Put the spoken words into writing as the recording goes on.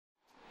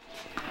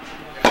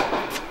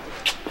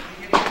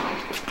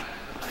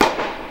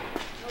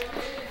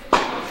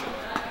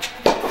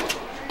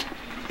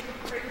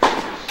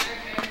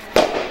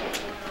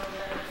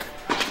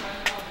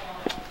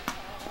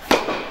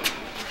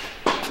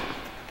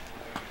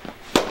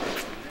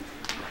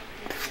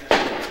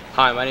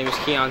Hi, my name is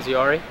Kian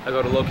Ziari. I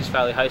go to Locust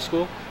Valley High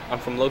School. I'm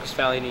from Locust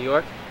Valley, New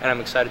York, and I'm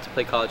excited to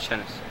play college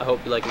tennis. I hope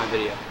you like my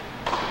video.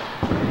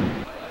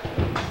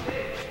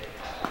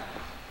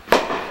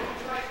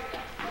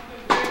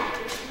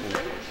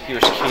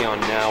 Here's Kian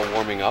now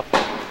warming up.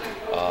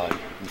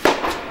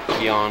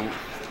 Kian,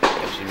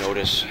 as you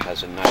notice,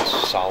 has a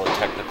nice solid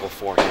technical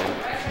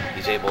forehand.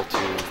 He's able to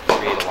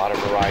create a lot of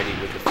variety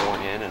with the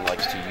forehand and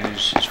likes to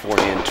use his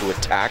forehand to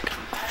attack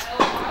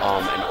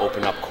and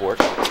open up court.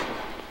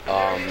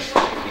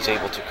 He's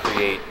able to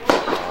create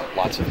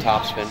lots of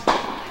topspin,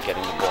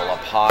 getting the ball up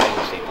high.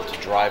 He's able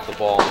to drive the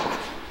ball.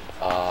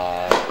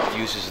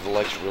 Uses the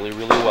legs really,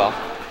 really well.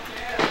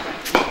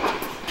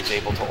 He's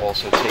able to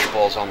also take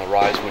balls on the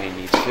rise when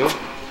he needs to.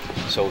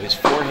 So his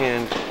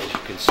forehand, as you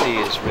can see,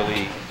 is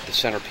really the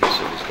centerpiece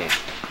of his game.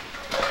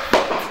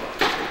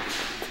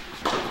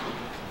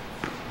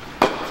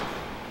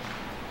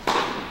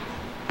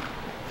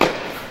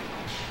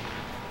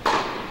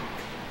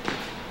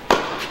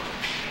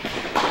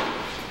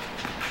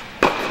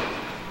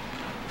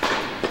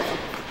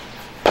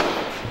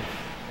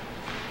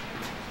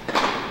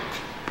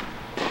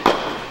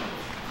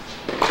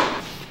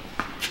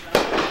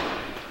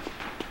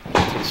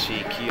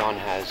 See, Kian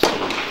has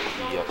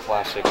the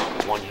classic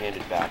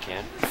one-handed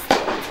backhand.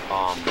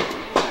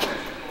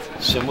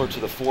 Similar to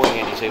the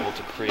forehand, he's able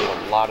to create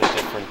a lot of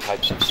different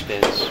types of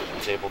spins.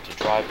 He's able to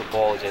drive the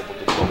ball, he's able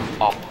to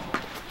go up.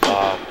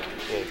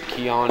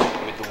 Kian,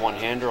 with the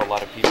one-hander, a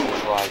lot of people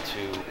try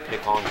to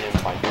pick on him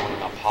by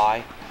going up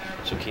high.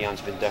 So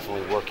Kian's been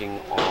definitely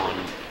working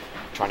on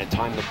trying to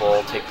time the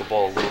ball, take the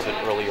ball a little bit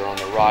earlier on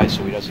the rise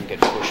so he doesn't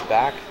get pushed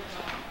back.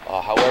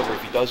 However,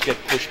 if he does get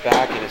pushed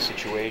back in a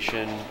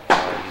situation,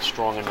 he's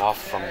strong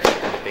enough from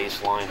the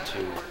baseline to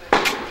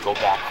go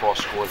back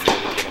cross court and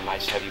really get a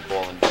nice heavy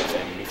ball and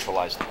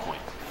neutralize the point.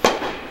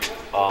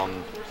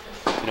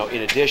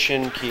 In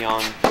addition,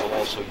 Kian will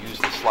also use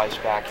the slice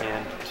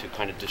backhand to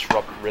kind of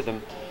disrupt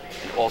rhythm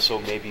and also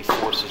maybe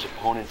force his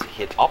opponent to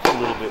hit up a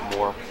little bit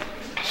more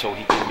so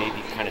he can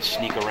maybe kind of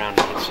sneak around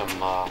and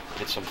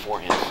hit some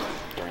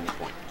forehands during the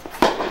point.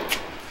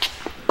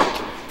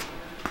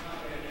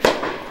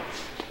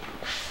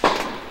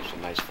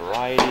 Nice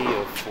variety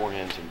of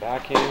forehands and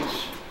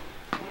backhands.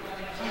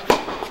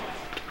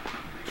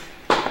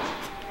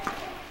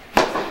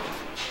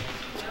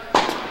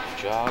 Good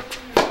job.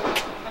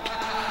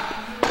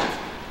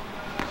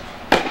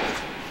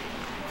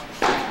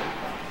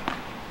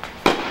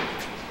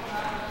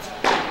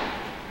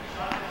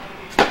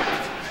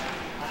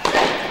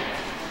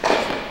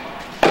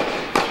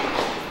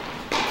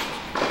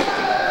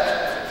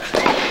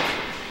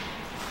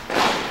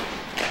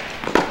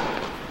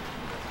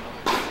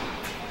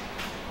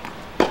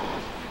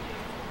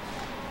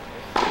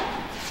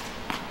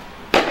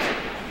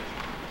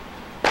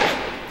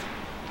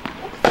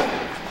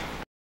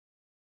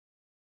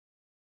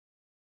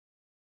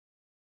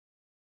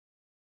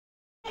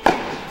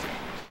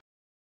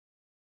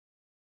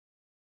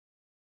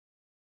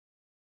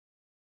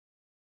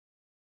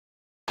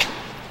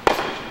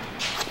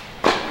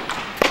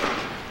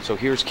 So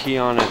here's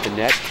Kian at the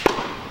net.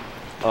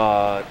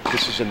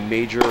 This is a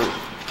major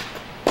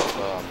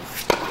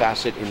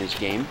facet in his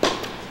game.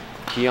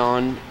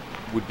 Kian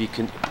would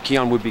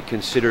be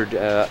considered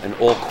an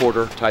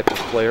all-quarter type of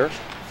player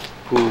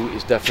who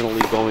is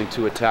definitely going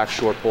to attack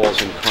short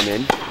balls and come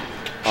in.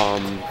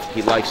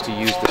 He likes to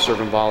use the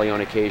serve and volley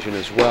on occasion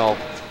as well.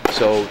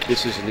 So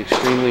this is an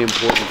extremely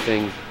important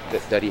thing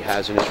that he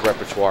has in his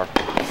repertoire.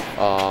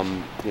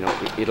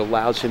 It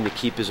allows him to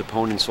keep his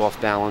opponents off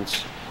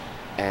balance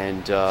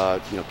and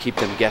keep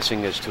them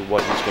guessing as to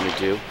what he's going to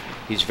do.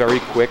 He's very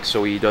quick,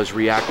 so he does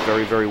react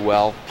very, very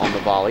well on the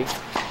volley.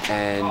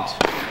 And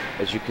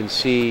as you can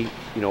see,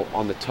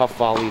 on the tough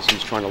volleys,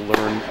 he's trying to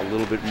learn a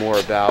little bit more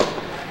about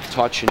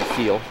touch and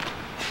feel.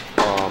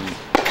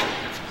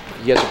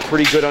 He has a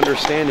pretty good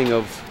understanding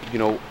of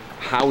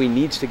how he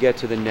needs to get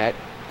to the net,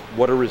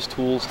 what are his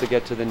tools to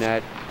get to the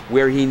net,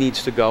 where he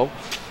needs to go,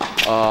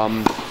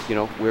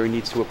 where he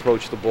needs to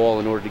approach the ball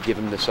in order to give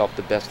himself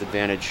the best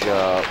advantage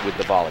with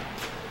the volley.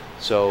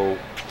 So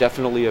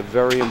definitely a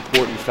very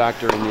important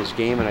factor in his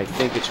game, and I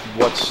think it's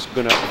what's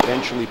going to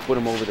eventually put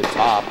him over the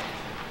top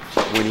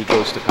when he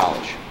goes to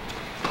college.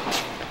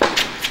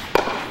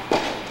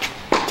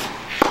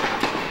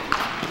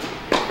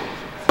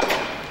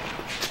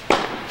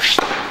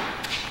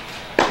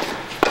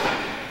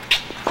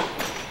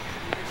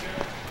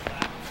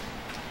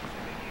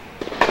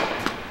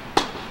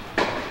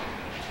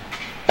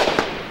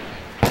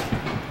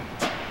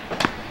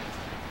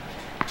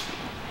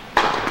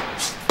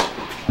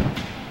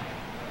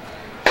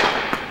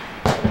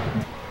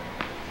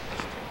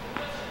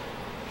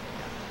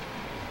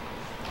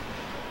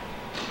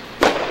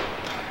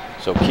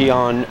 So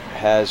Kian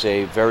has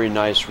a very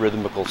nice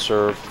rhythmical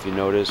serve. If you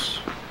notice,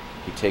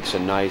 he takes a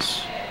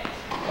nice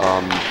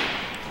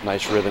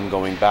rhythm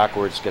going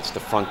backwards, gets the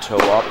front toe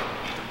up,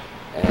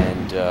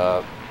 and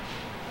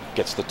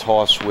gets the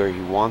toss where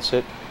he wants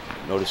it.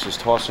 Notice his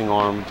tossing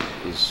arm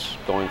is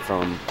going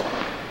from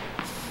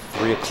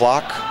 3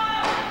 o'clock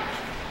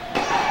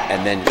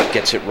and then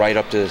gets it right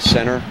up to the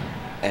center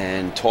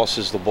and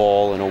tosses the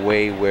ball in a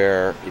way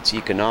where it's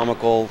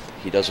economical.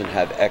 He doesn't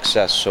have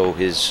excess, so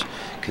his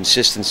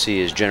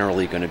consistency is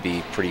generally going to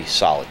be pretty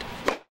solid.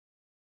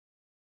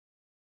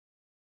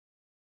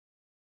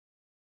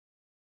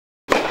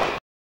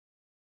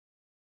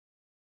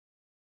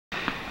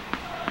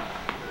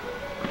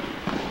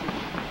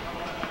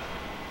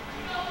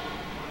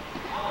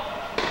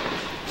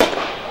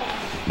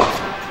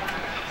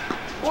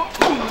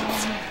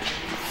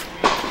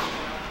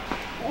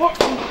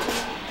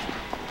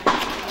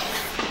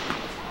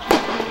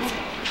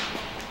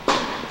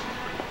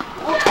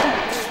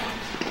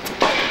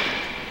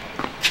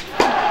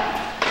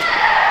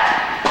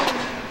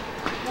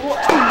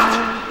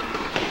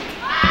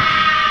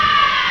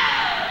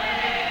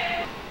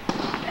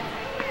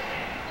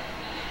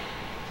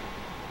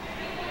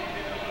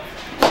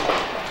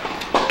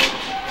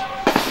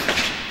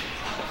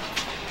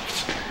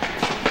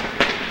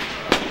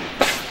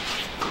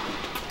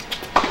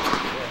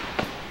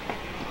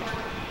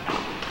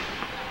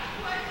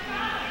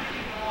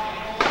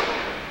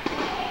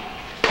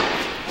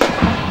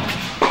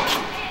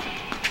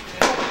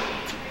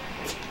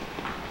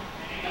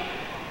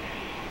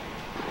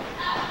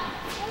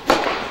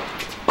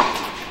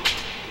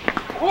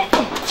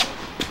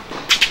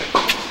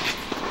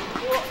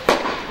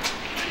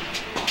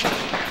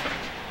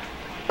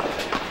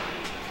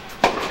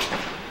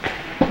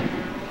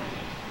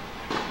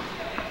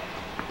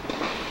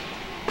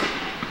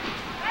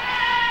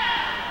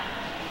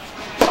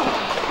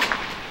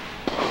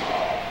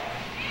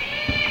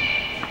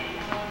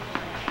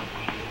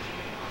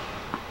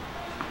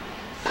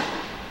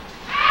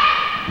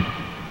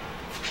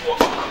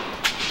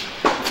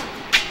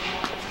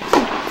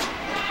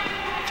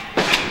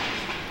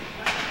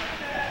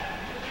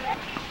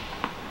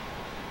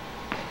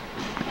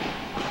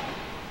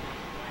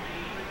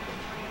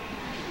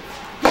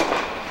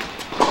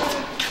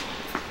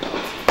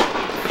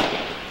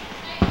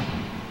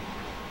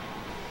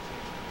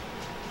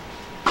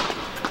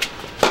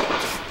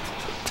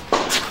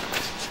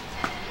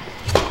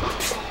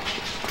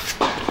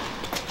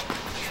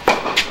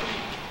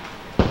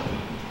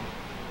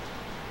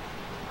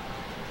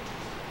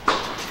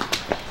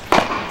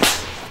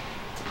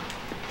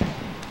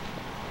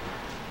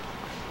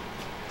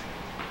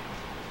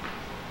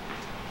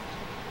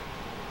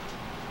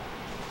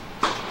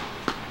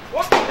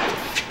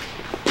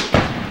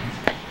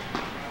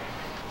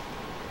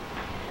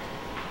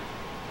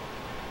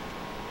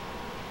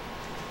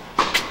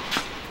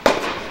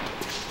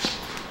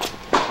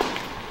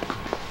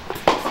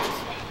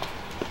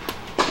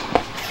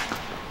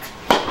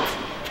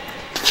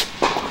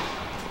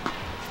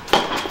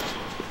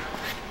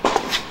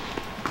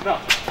 No.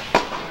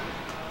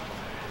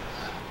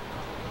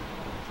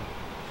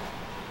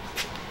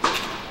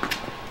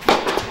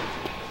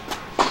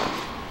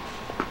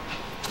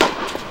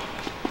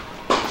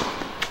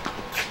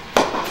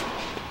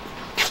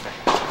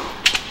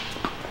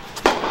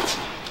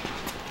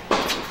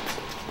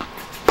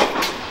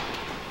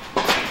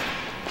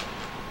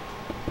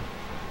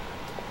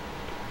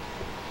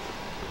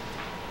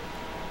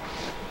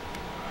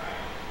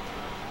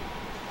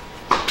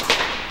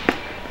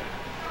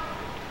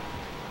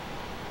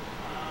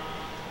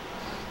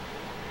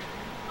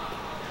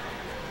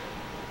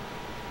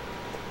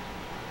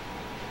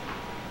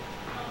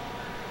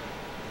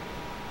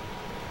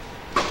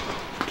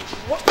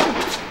 What?